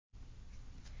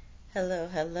Hello,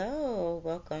 hello.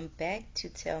 Welcome back to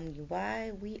Tell Me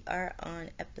Why. We are on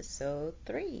episode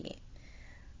 3.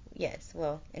 Yes,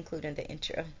 well, including the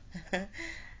intro.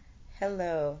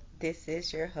 Hello, this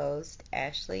is your host,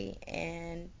 Ashley,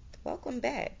 and welcome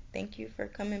back. Thank you for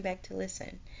coming back to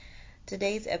listen.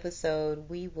 Today's episode,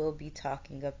 we will be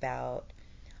talking about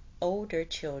older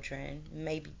children,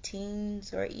 maybe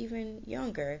teens or even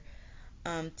younger,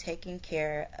 taking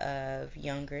care of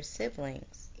younger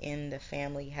siblings in the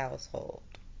family household.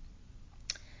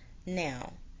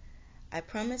 Now, I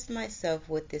promised myself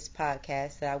with this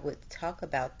podcast that I would talk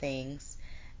about things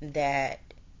that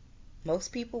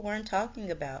most people weren't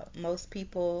talking about. Most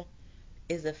people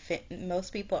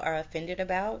are offended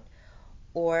about,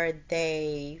 or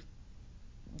they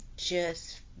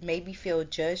just maybe feel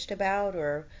judged about,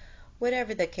 or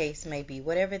whatever the case may be,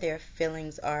 whatever their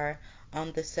feelings are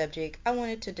on the subject. I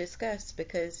wanted to discuss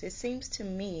because it seems to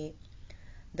me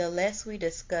the less we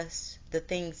discuss the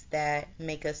things that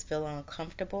make us feel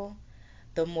uncomfortable,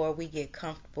 the more we get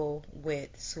comfortable with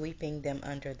sweeping them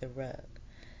under the rug.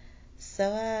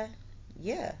 So,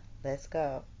 yeah, let's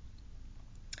go.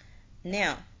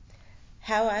 Now,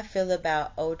 how I feel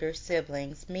about older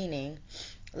siblings, meaning,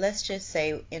 let's just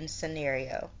say in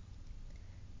scenario,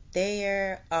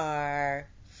 there are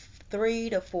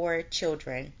 3 to 4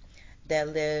 children that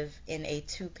live in a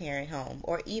two-parent home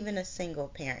or even a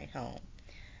single-parent home,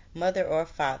 mother or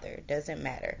father, doesn't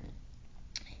matter.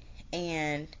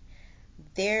 And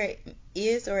there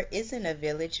is or isn't a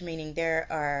village, meaning there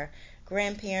are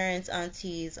grandparents,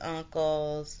 aunties,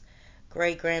 uncles,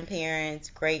 great grandparents,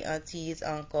 great aunties,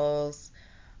 uncles,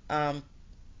 um,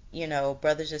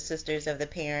 brothers or sisters of the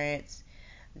parents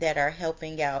that are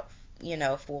helping out,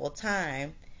 full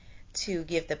time to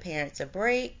give the parents a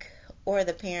break, or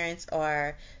the parents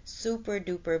are super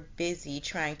duper busy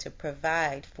trying to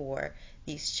provide for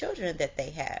these children that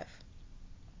they have.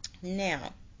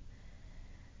 Now,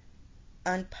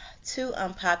 to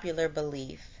unpopular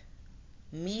belief,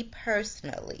 me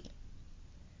personally,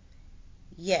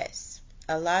 yes,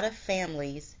 a lot of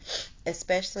families,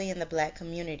 especially in the black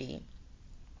community,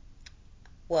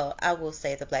 well, I will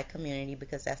say the black community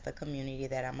because that's the community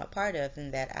that I'm a part of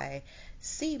and that I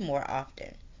see more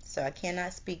often. So I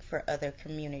cannot speak for other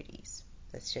communities.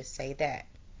 Let's just say that.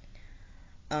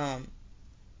 Um,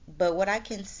 but what I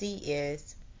can see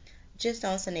is, just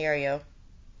on scenario,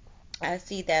 I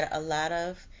see that a lot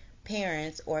of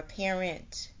parents or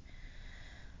parent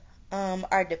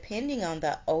are depending on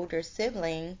the older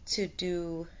sibling to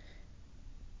do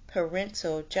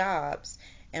parental jobs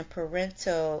and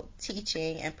parental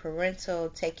teaching and parental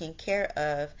taking care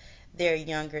of their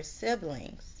younger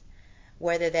siblings,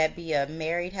 whether that be a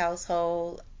married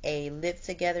household, a live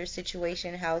together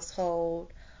situation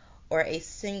household, or a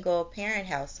single parent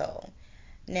household.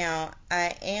 Now,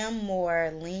 I am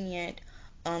more lenient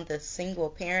on the single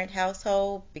parent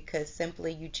household because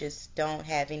simply you just don't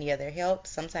have any other help.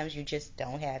 Sometimes you just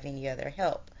don't have any other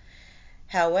help.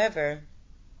 However,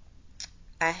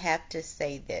 I have to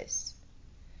say this.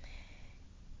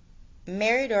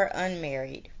 Married or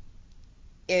unmarried,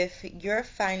 if your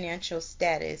financial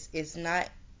status is not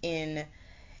in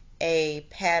a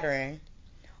pattern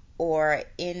or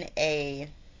in a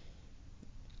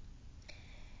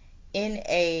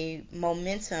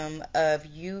momentum of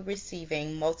you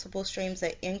receiving multiple streams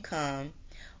of income,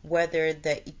 whether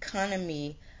the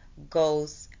economy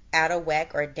goes out of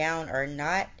whack or down or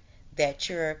not, that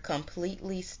you're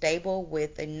completely stable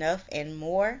with enough and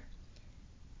more,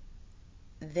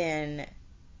 then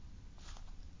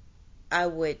I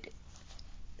would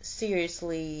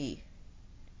seriously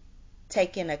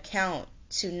take in account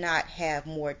to not have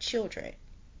more children.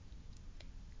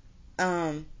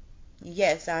 Um,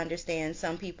 yes, I understand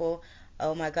some people,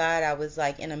 oh my God, I was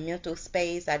like in a mental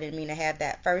space. I didn't mean to have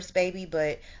that first baby,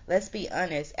 but let's be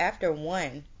honest, after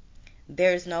one,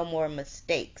 there's no more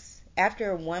mistakes.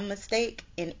 After one mistake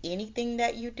in anything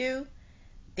that you do,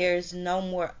 there's no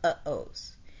more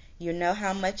uh-ohs. You know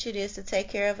how much it is to take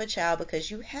care of a child because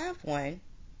you have one,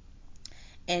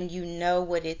 and you know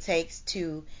what it takes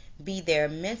to be there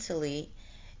mentally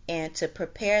and to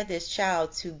prepare this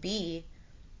child to be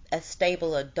a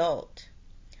stable adult.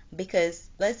 Because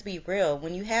let's be real,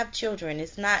 when you have children,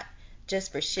 it's not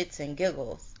just for shits and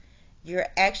giggles. You're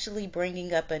actually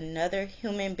bringing up another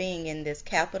human being in this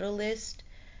capitalist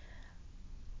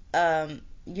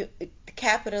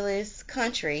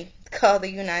country called the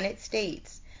United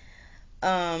States,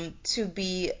 to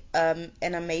be an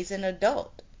amazing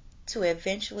adult, to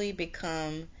eventually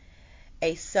become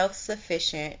a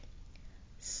self-sufficient,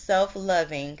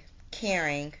 self-loving,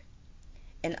 caring,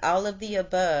 and all of the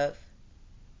above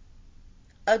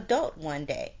adult one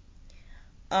day.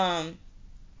 Um,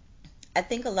 I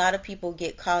think a lot of people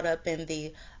get caught up in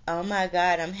the, oh my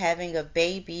God, I'm having a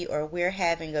baby, or we're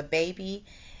having a baby,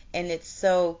 and it's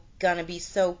so gonna be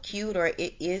so cute, or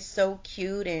it is so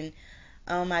cute, and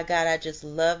oh my God, I just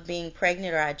love being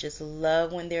pregnant, or I just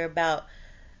love when they're about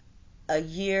a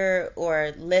year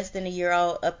or less than a year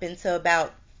old up until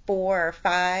about 4 or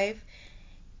 5,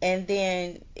 and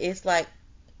then it's like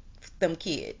them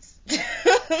kids.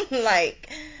 Like,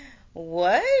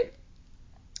 what?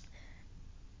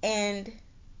 And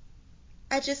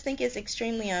I just think it's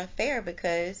extremely unfair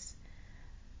because,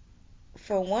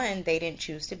 for one, they didn't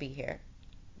choose to be here.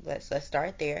 Let's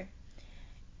start there.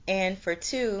 And for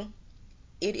two,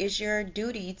 it is your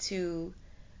duty to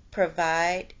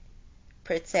provide,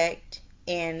 protect,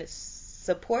 and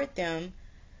support them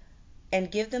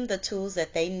and give them the tools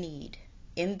that they need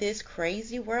in this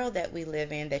crazy world that we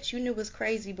live in, that you knew was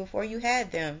crazy before you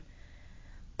had them,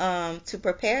 to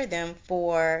prepare them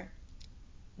for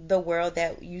the world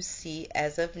that you see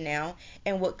as of now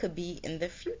and what could be in the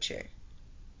future.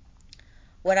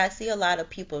 What I see a lot of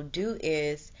people do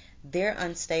is they're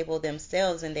unstable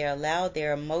themselves, and they allow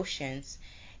their emotions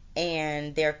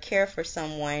and their care for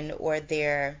someone,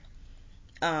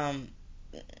 um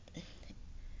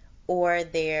or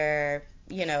their,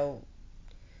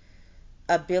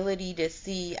 ability to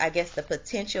see, I guess, the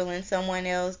potential in someone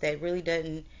else that really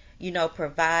doesn't,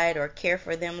 provide or care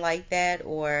for them like that,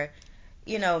 or,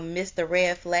 miss the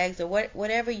red flags, or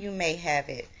whatever you may have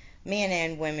it, men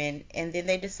and women, and then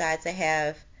they decide to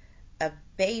have a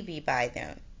baby by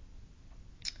them.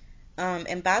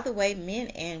 And by the way, men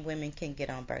and women can get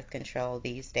on birth control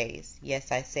these days.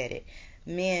 Yes, I said it.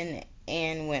 Men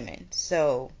and women.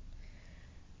 So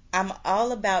I'm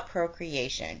all about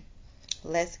procreation.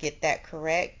 Let's get that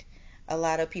correct. A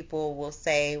lot of people will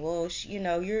say, well,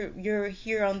 you're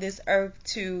here on this earth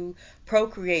to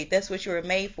procreate. That's what you were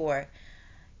made for.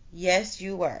 Yes,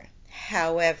 you were.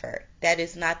 However, that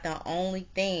is not the only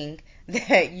thing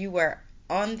that you were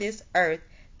on this earth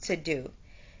to do.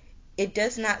 It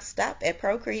does not stop at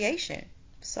procreation.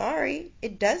 Sorry,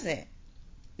 it doesn't.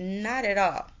 Not at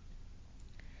all.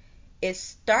 It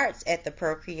starts at the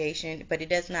procreation, but it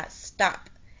does not stop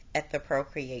at the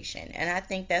procreation. And I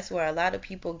think that's where a lot of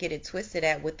people get it twisted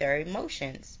at with their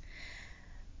emotions.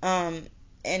 And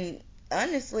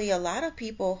honestly, a lot of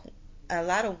people, a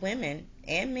lot of women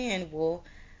and men will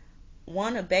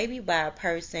want a baby by a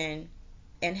person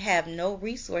and have no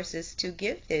resources to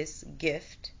give this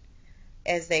gift,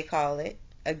 as they call it,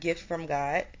 a gift from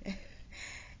God.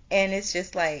 And it's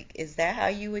just like, is that how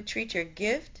you would treat your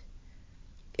gift?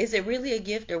 Is it really a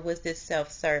gift, or was this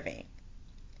self-serving?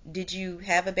 Did you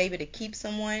have a baby to keep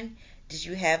someone? Did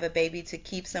you have a baby to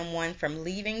keep someone from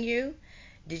leaving you?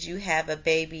 Did you have a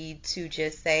baby to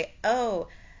just say, "Oh,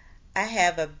 I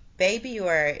have a baby,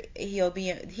 or he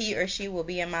or she will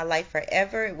be in my life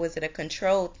forever"? Was it a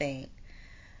control thing?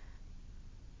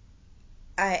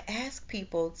 I ask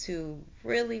people to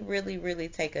really, really, really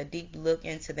take a deep look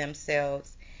into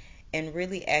themselves and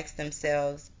really ask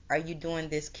themselves, are you doing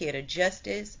this kid a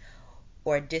justice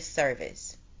or a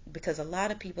disservice? Because a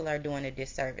lot of people are doing a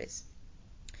disservice.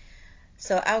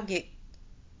 So I'll get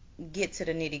to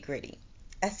the nitty gritty.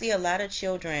 I see a lot of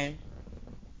children,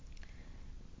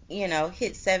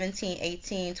 hit 17,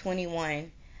 18,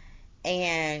 21,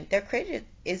 and their credit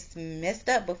is messed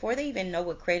up before they even know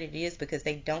what credit is, because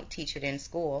they don't teach it in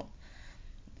school.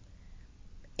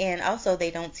 And also,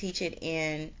 they don't teach it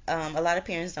a lot of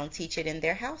parents don't teach it in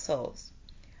their households.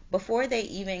 Before they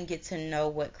even get to know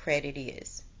what credit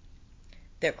is,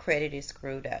 their credit is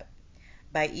screwed up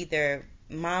by either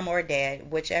mom or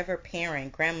dad, whichever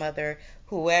parent, grandmother,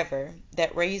 whoever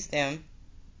that raised them,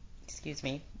 excuse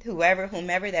me,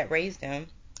 whomever that raised them.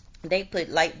 They put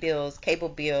light bills, cable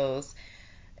bills,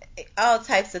 all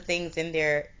types of things in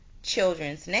their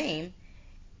children's name,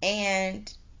 and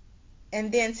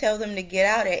then tell them to get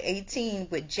out at 18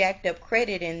 with jacked up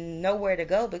credit and nowhere to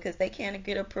go because they can't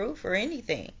get approved for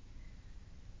anything.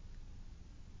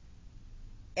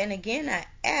 And again, I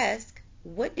ask,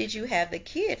 what did you have the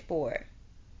kid for?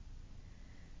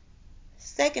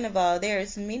 Second of all, there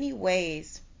are many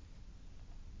ways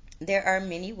that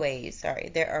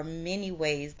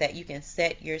you can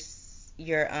set your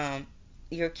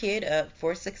kid up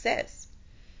for success.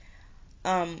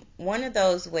 One of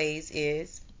those ways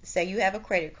is, say you have a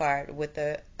credit card with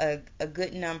a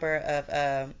good number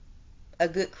of a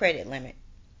good credit limit.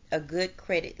 A good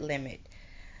credit limit.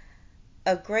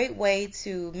 A great way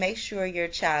to make sure your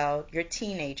child, your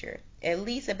teenager, at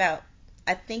least about,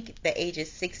 I think the age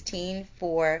is 16,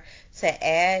 to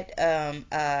add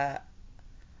a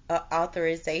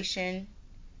authorization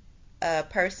a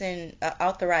person, an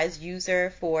authorized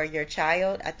user for your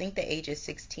child, I think the age is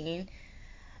 16.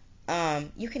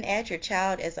 You can add your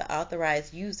child as an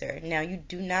authorized user. Now, you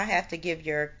do not have to give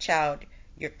your child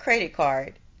your credit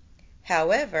card.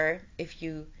 However, if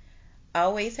you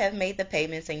always have made the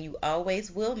payments and you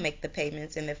always will make the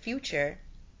payments in the future,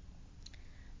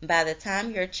 by the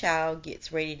time your child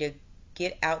gets ready to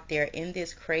get out there in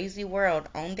this crazy world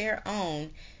on their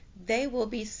own, they will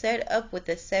be set up with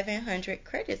a 700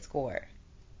 credit score.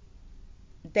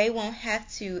 They won't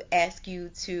have to ask you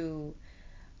to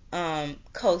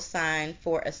co-sign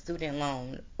for a student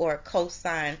loan or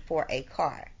co-sign for a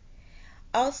car.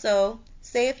 Also,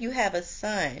 say if you have a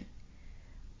son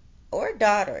or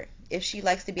daughter, if she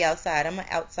likes to be outside. I'm an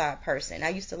outside person. I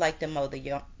used to like to mow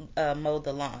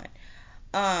the lawn.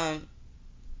 Um,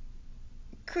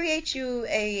 Create you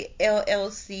a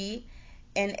LLC,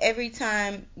 and every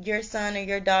time your son or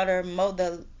your daughter mow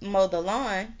the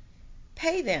lawn,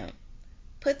 pay them.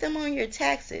 Put them on your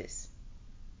taxes.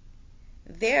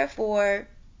 Therefore,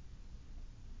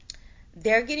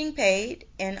 they're getting paid,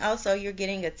 and also you're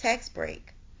getting a tax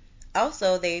break.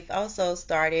 Also, they've also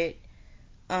started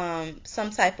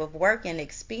some type of work and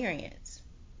experience.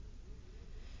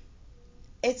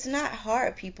 It's not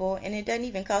hard, people, and it doesn't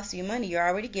even cost you money. You're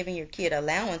already giving your kid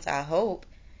allowance, I hope.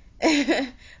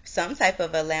 Some type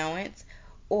of allowance.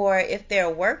 Or if they're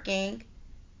working,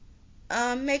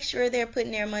 make sure they're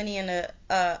putting their money in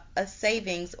a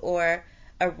savings, or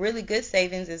a really good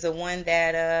savings is a one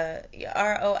that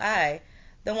ROI,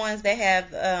 the ones that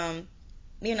have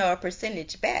a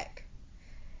percentage back.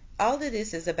 All of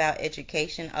this is about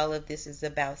education. All of this is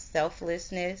about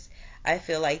selflessness. I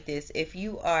feel like this. If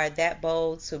you are that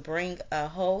bold to bring a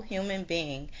whole human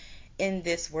being in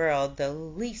this world, the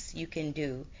least you can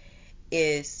do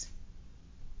is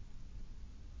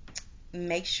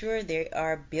make sure they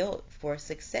are built for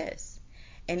success.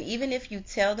 And even if you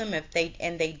tell them if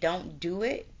they don't do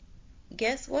it,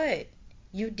 guess what?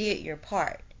 You did your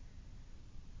part.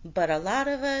 But a lot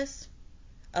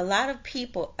of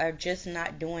people are just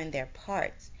not doing their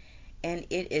parts. And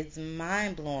it is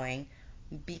mind blowing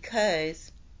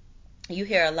because you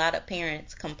hear a lot of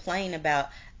parents complain about,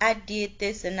 I did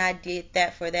this and I did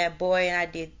that for that boy, and I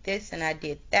did this and I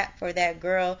did that for that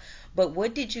girl. But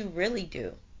what did you really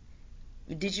do?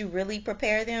 Did you really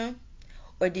prepare them?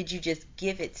 Or did you just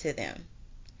give it to them?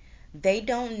 They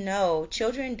don't know,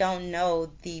 children don't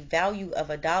know the value of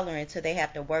a dollar until they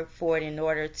have to work for it in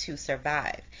order to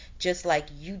survive, just like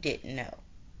you didn't know.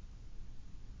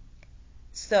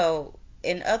 So,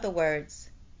 in other words,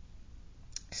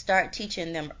 start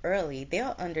teaching them early.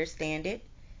 They'll understand it.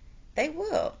 They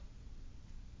will.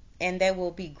 And they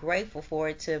will be grateful for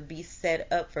it to be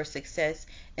set up for success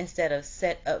instead of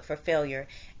set up for failure.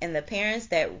 And the parents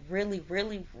that really,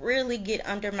 really, really get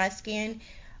under my skin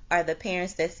are the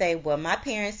parents that say, well, my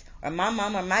parents or my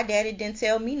mom or my daddy didn't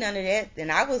tell me none of that, and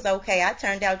I was okay. I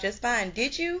turned out just fine.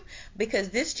 Did you? Because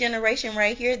this generation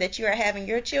right here that you are having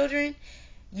your children,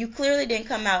 you clearly didn't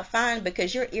come out fine,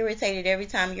 because you're irritated every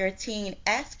time your teen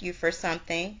asks you for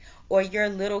something, or your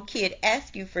little kid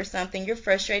asks you for something. You're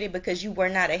frustrated because you were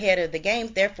not ahead of the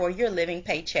game. Therefore, you're living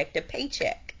paycheck to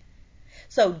paycheck.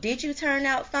 So did you turn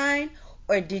out fine,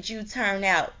 or did you turn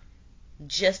out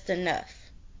just enough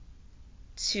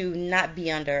to not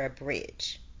be under a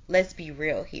bridge? Let's be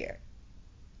real here.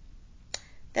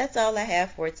 That's all I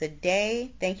have for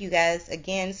today. Thank you guys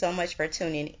again so much for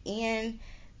tuning in.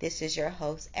 This is your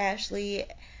host, Ashley,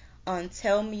 on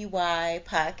Tell Me Why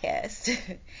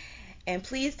podcast. And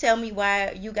please tell me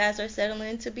why you guys are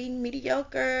settling to be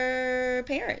mediocre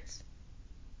parents.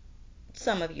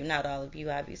 Some of you, not all of you,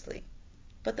 obviously.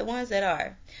 But the ones that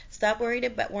are. Stop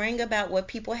worrying about what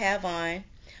people have on,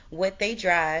 what they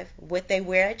drive, what they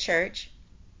wear at church,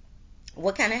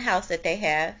 what kind of house that they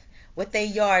have, what their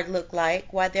yard look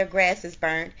like, why their grass is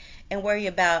burnt, and worry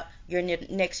about your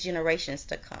next generations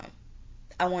to come.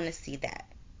 I want to see that.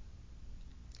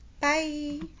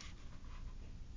 Bye.